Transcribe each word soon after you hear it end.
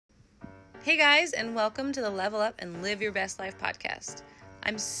Hey guys, and welcome to the Level Up and Live Your Best Life podcast.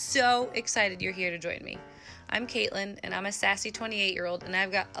 I'm so excited you're here to join me. I'm Caitlin, and I'm a sassy 28-year-old, and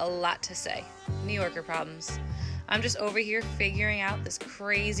I've got a lot to say. New Yorker problems. I'm just over here figuring out this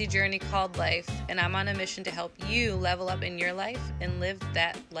crazy journey called life, and I'm on a mission to help you level up in your life and live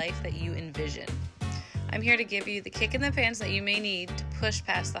that life that you envision. I'm here to give you the kick in the pants that you may need to push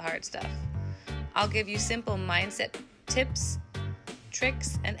past the hard stuff. I'll give you simple mindset tips,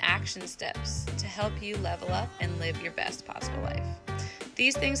 tricks, and action steps to help you level up and live your best possible life.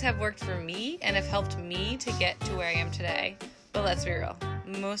 These things have worked for me and have helped me to get to where I am today. But let's be real,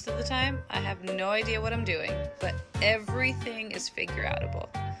 most of the time I have no idea what I'm doing, but everything is figure-outable.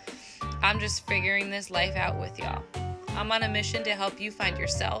 I'm just figuring this life out with y'all. I'm on a mission to help you find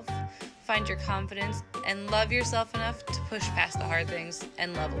yourself, find your confidence, and love yourself enough to push past the hard things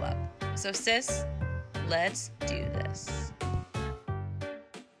and level up. So sis, let's do this.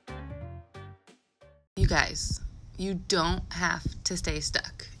 You guys, you don't have to stay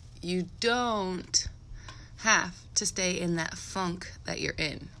stuck. You don't have to stay in that funk that you're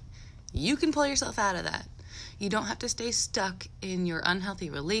in. You can pull yourself out of that. You don't have to stay stuck in your unhealthy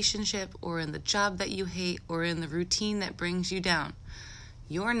relationship or in the job that you hate or in the routine that brings you down.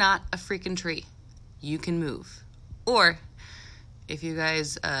 You're not a freaking tree. You can move. Or, if you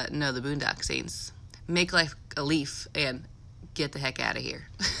guys know the Boondock Saints, make life a leaf and get the heck out of here.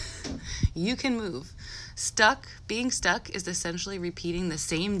 You can move. Being stuck is essentially repeating the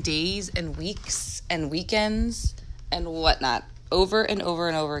same days and weeks and weekends and whatnot over and over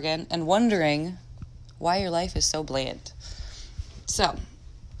and over again and wondering why your life is so bland. So,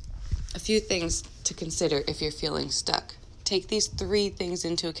 a few things to consider if you're feeling stuck. Take these 3 things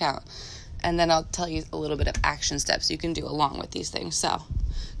into account, and then I'll tell you a little bit of action steps you can do along with these things. So,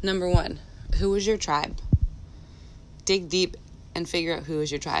 number 1, who is your tribe? Dig deep and figure out who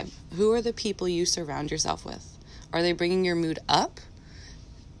is your tribe. Who are the people you surround yourself with? Are they bringing your mood up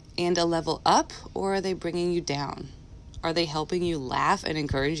and a level up, or are they bringing you down? Are they helping you laugh and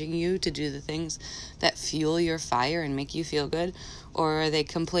encouraging you to do the things that fuel your fire and make you feel good, or are they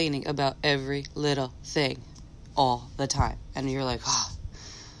complaining about every little thing all the time? And you're like,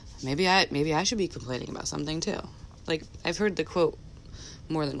 maybe I should be complaining about something too. Like, I've heard the quote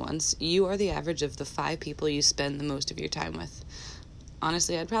more than once: you are the average of the 5 people you spend the most of your time with.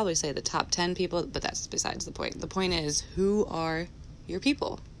 Honestly, I'd probably say the top 10 people, but that's besides the point. The point is, who are your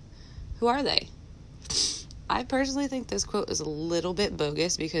people? Who are they? I personally think this quote is a little bit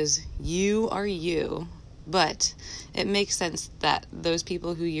bogus because you are you, but it makes sense that those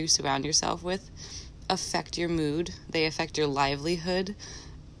people who you surround yourself with affect your mood, they affect your livelihood,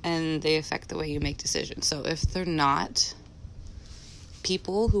 and they affect the way you make decisions. So if they're not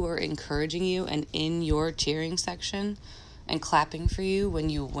people who are encouraging you and in your cheering section and clapping for you when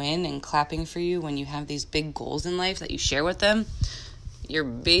you win and clapping for you when you have these big goals in life that you share with them, you're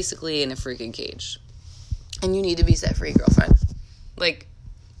basically in a freaking cage. And you need to be set free, girlfriend. Like,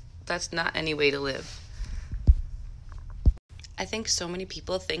 that's not any way to live. I think so many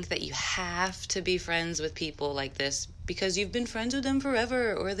people think that you have to be friends with people like this because you've been friends with them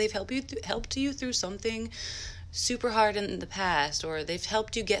forever, or they've helped you through something super hard in the past, or they've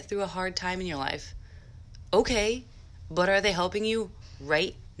helped you get through a hard time in your life. Okay, but are they helping you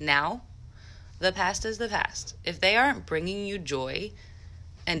right now? The past is the past. If they aren't bringing you joy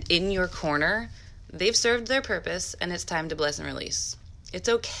and in your corner, they've served their purpose and it's time to bless and release. It's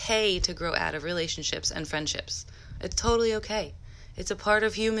okay to grow out of relationships and friendships. It's totally okay. It's a part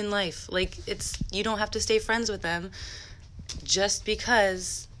of human life. Like, you don't have to stay friends with them just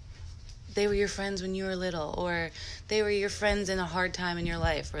because they were your friends when you were little, or they were your friends in a hard time in your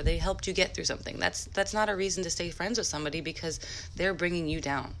life, or they helped you get through something. That's not a reason to stay friends with somebody because they're bringing you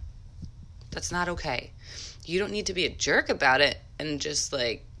down. That's not okay. You don't need to be a jerk about it and just,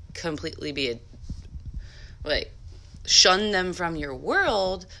 completely shun them from your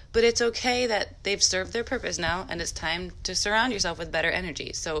world, but it's okay that they've served their purpose now, and it's time to surround yourself with better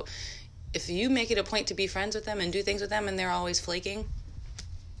energy. So if you make it a point to be friends with them and do things with them and they're always flaking,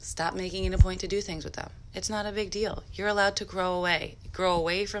 stop making it a point to do things with them. It's not a big deal. You're allowed to grow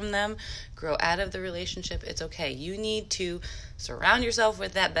away from them, grow out of the relationship. It's okay. You need to surround yourself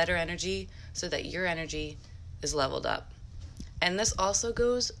with that better energy so that your energy is leveled up. And this also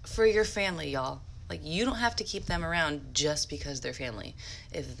goes for your family, y'all. You don't have to keep them around just because they're family.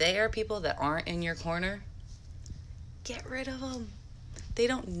 If they are people that aren't in your corner, get rid of them. They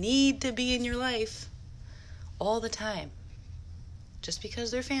don't need to be in your life all the time. Just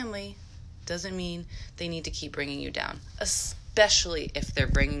because they're family doesn't mean they need to keep bringing you down, especially if they're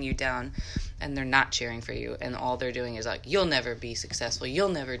bringing you down and they're not cheering for you, and all they're doing is like, you'll never be successful, you'll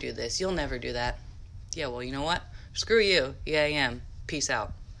never do this, you'll never do that. Yeah, well, you know what? Screw you. Yeah, I am. Peace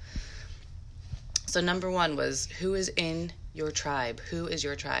out. So number 1 was, who is in your tribe? Who is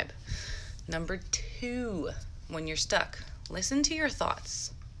your tribe? Number 2, when you're stuck, listen to your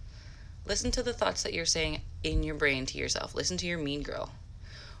thoughts. Listen to the thoughts that you're saying in your brain to yourself. Listen to your mean girl.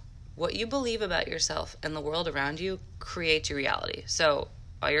 What you believe about yourself and the world around you creates your reality. So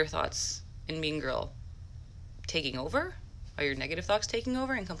are your thoughts in mean girl taking over? Are your negative thoughts taking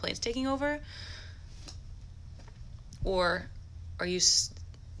over and complaints taking over? Or are you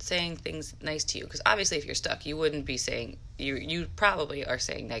saying things nice to you? Because obviously if you're stuck, you wouldn't be saying, you probably are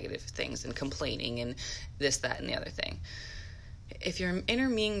saying negative things and complaining and this, that, and the other thing. If your inner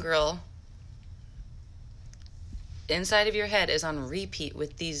mean girl inside of your head is on repeat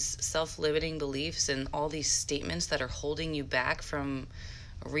with these self-limiting beliefs and all these statements that are holding you back from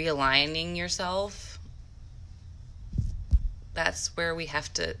realigning yourself, that's where we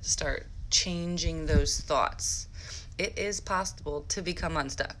have to start changing those thoughts. It is possible to become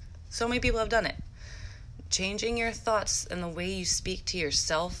unstuck. So many people have done it. Changing your thoughts and the way you speak to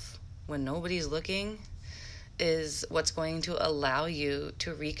yourself when nobody's looking is what's going to allow you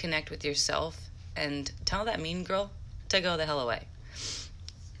to reconnect with yourself and tell that mean girl to go the hell away.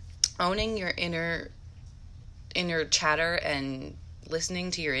 Owning your inner chatter and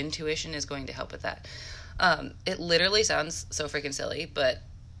listening to your intuition is going to help with that. It literally sounds so freaking silly, but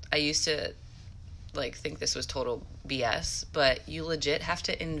I used to think this was total BS, but you legit have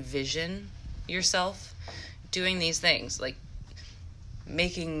to envision yourself doing these things, like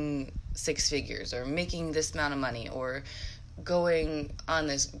making 6 figures or making this amount of money or going on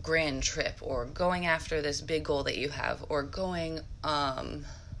this grand trip or going after this big goal that you have or going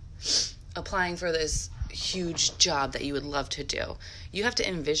applying for this huge job that you would love to do. You have to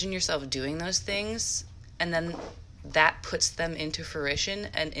envision yourself doing those things, and then that puts them into fruition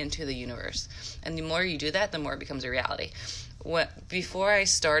and into the universe. And the more you do that, the more it becomes a reality. Before I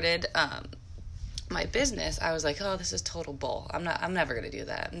started my business, I was like, oh, this is total bull. I'm never going to do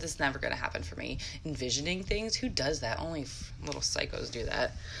that. This is never going to happen for me. Envisioning things, who does that? Only little psychos do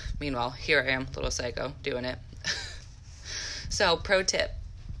that. Meanwhile, here I am, little psycho, doing it. So, pro tip.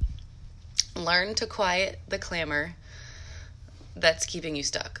 Learn to quiet the clamor that's keeping you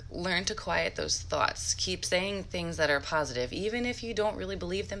stuck. Learn to quiet those thoughts. Keep saying things that are positive. Even if you don't really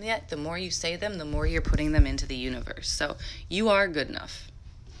believe them yet, the more you say them, the more you're putting them into the universe. So, you are good enough.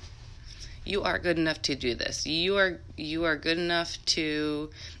 You are good enough to do this. You are good enough to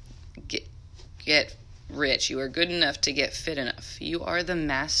get rich. You are good enough to get fit enough. You are the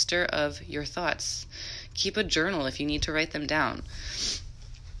master of your thoughts. Keep a journal if you need to write them down.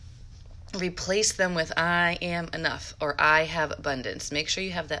 Replace them with I am enough or I have abundance. Make sure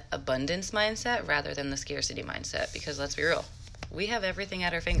you have that abundance mindset rather than the scarcity mindset, because let's be real, we have everything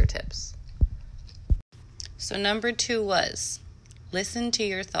at our fingertips. So number 2 was listen to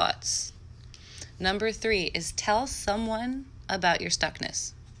your thoughts. Number 3 is tell someone about your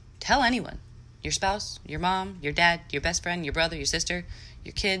stuckness. Tell anyone. Your spouse, your mom, your dad, your best friend, your brother, your sister,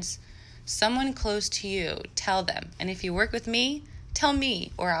 your kids. Someone close to you. Tell them. And if you work with me, tell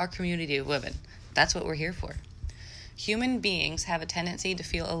me or our community of women. That's what we're here for. Human beings have a tendency to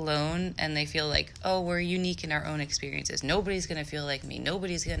feel alone, and they feel like, oh, we're unique in our own experiences. Nobody's going to feel like me.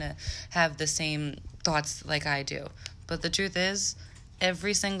 Nobody's going to have the same thoughts like I do. But the truth is,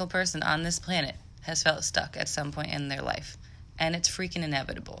 every single person on this planet has felt stuck at some point in their life, and it's freaking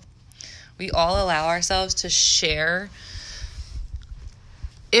inevitable. We all allow ourselves to share,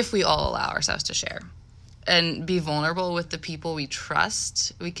 if we all allow ourselves to share and be vulnerable with the people we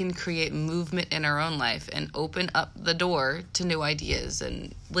trust, we can create movement in our own life and open up the door to new ideas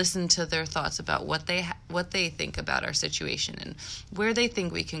and listen to their thoughts about what they think about our situation and where they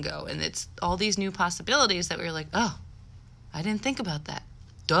think we can go. And it's all these new possibilities that we're like, oh, I didn't think about that.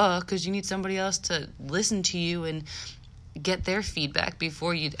 Duh, because you need somebody else to listen to you and get their feedback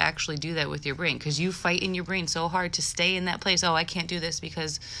before you actually do that with your brain, because you fight in your brain so hard to stay in that place. Oh, I can't do this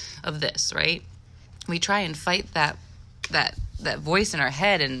because of this, right? We try and fight that voice in our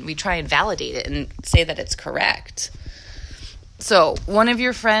head, and we try and validate it and say that it's correct. So one of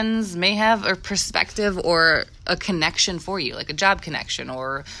your friends may have a perspective or a connection for you, like a job connection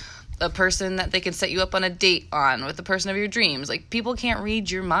or a person that they can set you up on a date on with the person of your dreams. Like, people can't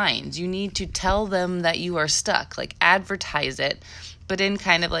read your mind. You need to tell them that you are stuck, like advertise it, but in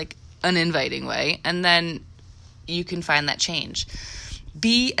kind of like an inviting way. And then you can find that change.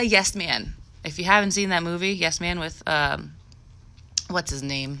 Be a yes man. If you haven't seen that movie, Yes Man, with, what's his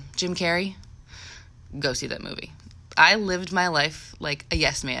name? Jim Carrey? Go see that movie. I lived my life like a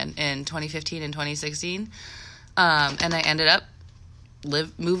yes man in 2015 and 2016. And I ended up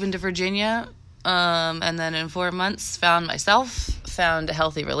moving to Virginia. And then in 4 months found a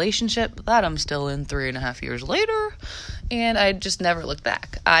healthy relationship that I'm still in 3.5 years later. And I just never looked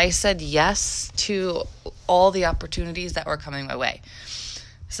back. I said yes to all the opportunities that were coming my way.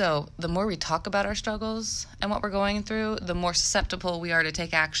 So the more we talk about our struggles and what we're going through, the more susceptible we are to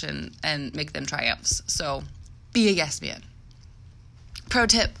take action and make them triumphs. So be a yes man. Pro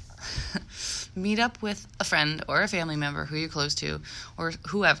tip. Meet up with a friend or a family member who you're close to or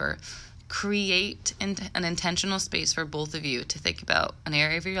whoever. Create an intentional space for both of you to think about an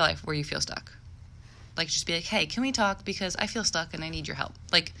area of your life where you feel stuck. Like, just be like, hey, can we talk because I feel stuck and I need your help.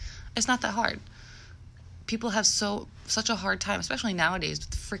 Like, it's not that hard. People have such a hard time, especially nowadays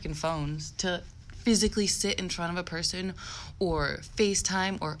with freaking phones, to physically sit in front of a person or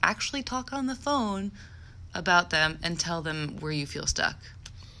FaceTime or actually talk on the phone about them and tell them where you feel stuck.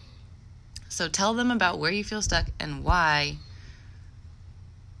 So tell them about where you feel stuck and why,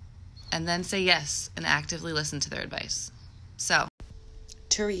 and then say yes and actively listen to their advice. So,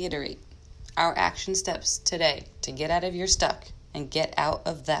 to reiterate, our action steps today to get out of your stuck and get out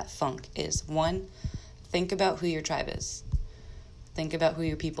of that funk is 1, think about who your tribe is. Think about who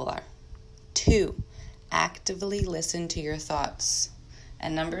your people are. 2, actively listen to your thoughts.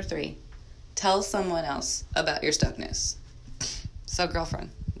 And number 3, tell someone else about your stuckness. So, girlfriend,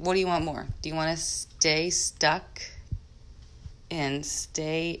 what do you want more? Do you want to stay stuck and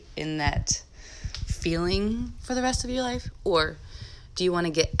stay in that feeling for the rest of your life? Or do you want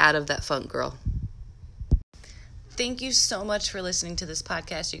to get out of that funk, girl? Thank you so much for listening to this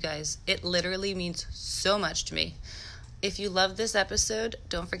podcast, you guys. It literally means so much to me. If you loved this episode,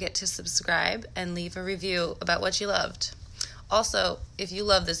 don't forget to subscribe and leave a review about what you loved. Also, if you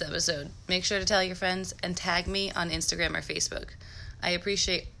love this episode, make sure to tell your friends and tag me on Instagram or Facebook. I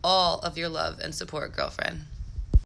appreciate all of your love and support, girlfriend.